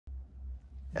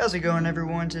How's it going,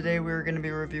 everyone? Today we're going to be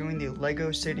reviewing the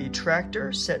Lego City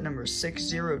Tractor, set number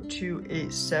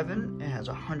 60287. It has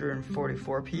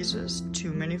 144 pieces,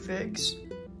 2 minifigs,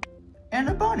 and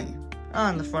a bunny.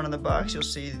 On the front of the box, you'll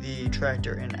see the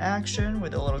tractor in action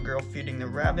with a little girl feeding the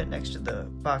rabbit next to the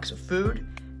box of food,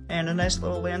 and a nice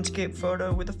little landscape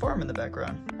photo with a farm in the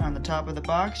background. On the top of the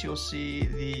box, you'll see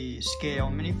the scale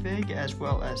minifig as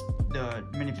well as the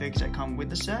minifigs that come with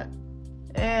the set.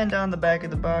 And on the back of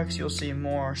the box, you'll see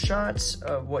more shots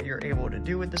of what you're able to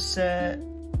do with the set,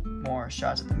 more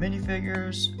shots of the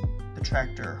minifigures, the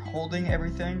tractor holding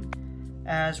everything,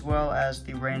 as well as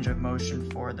the range of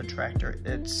motion for the tractor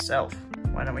itself.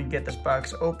 Why don't we get this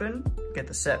box open, get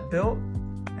the set built,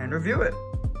 and review it.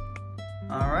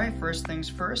 Alright, first things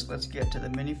first, let's get to the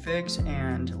minifigs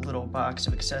and little box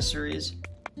of accessories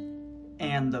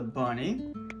and the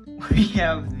bunny. We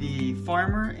have the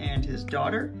farmer and his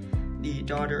daughter. The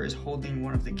daughter is holding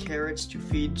one of the carrots to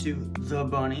feed to the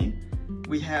bunny.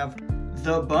 We have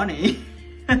the bunny.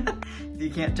 If you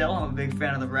can't tell, I'm a big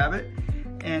fan of the rabbit.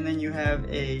 And then you have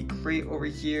a crate over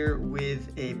here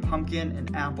with a pumpkin,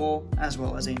 an apple, as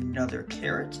well as another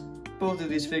carrot. Both of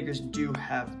these figures do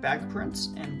have back prints,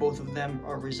 and both of them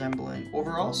are resembling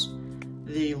overalls.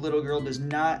 The little girl does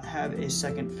not have a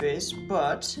second face,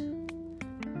 but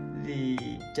the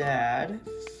dad,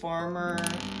 farmer,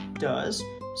 does.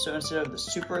 So instead of the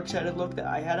super excited look that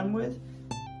I had him with,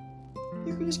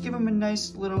 you can just give him a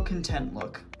nice little content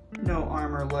look. No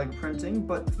arm or leg printing,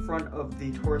 but the front of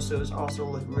the torsos also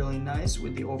look really nice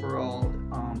with the overall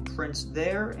prints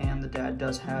there, and the dad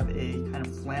does have a kind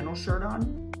of flannel shirt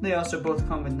on. They also both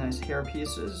come with nice hair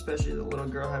pieces, especially the little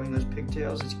girl having those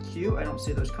pigtails is cute. I don't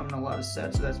see those come in a lot of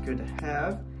sets, so that's good to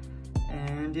have.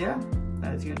 And yeah,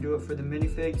 that's gonna do it for the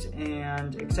minifigs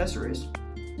and accessories.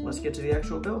 Let's get to the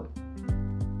actual build.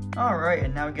 Alright,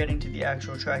 and now getting to the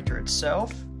actual tractor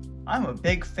itself. I'm a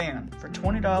big fan. For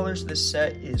 $20, this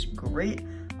set is great.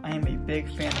 I am a big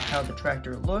fan of how the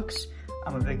tractor looks.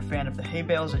 I'm a big fan of the hay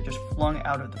bales that just flung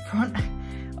out of the front.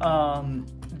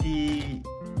 The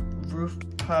roof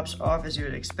pops off as you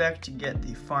would expect to get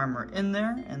the farmer in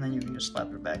there, and then you can just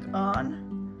slap it back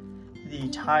on. The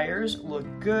tires look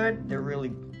good. They're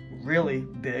really, really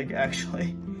big,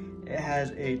 actually. It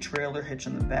has a trailer hitch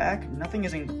in the back. Nothing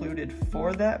is included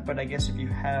for that, but I guess if you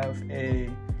have a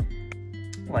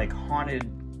like haunted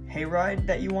hayride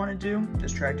that you want to do,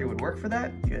 this tractor would work for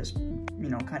that. You guys,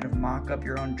 kind of mock up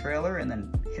your own trailer and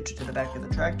then hitch it to the back of the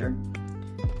tractor.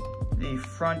 The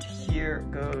front here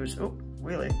goes,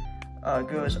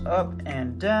 goes up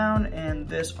and down, and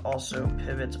this also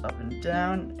pivots up and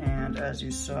down. And as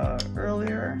you saw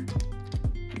earlier,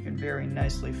 you can very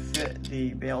nicely fit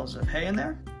the bales of hay in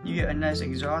there. You get a nice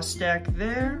exhaust stack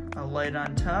there, a light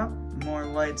on top, more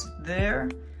lights there.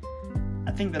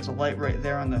 I think that's a light right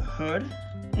there on the hood.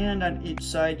 And on each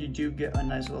side you do get a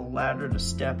nice little ladder to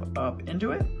step up into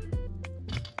it.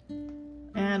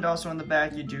 And also in the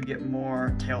back you do get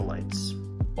more tail lights.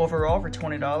 Overall, for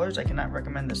 $20, I cannot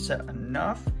recommend this set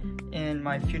enough. In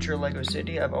my future Lego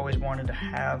City, I've always wanted to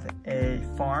have a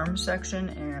farm section,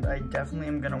 and I definitely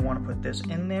am going to want to put this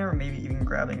in there, or maybe even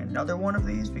grabbing another one of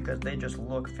these because they just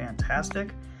look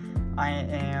fantastic. I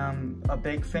am a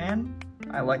big fan.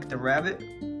 I like the rabbit,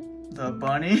 the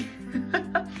bunny.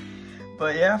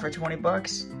 But yeah, for 20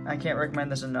 bucks, I can't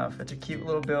recommend this enough. It's a cute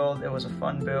little build, it was a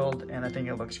fun build, and I think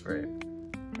it looks great.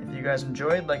 If you guys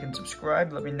enjoyed, like and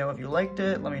subscribe. Let me know if you liked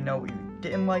it. Let me know what you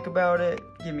didn't like about it.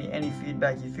 Give me any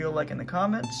feedback you feel like in the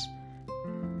comments.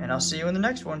 And I'll see you in the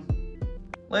next one.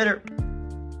 Later.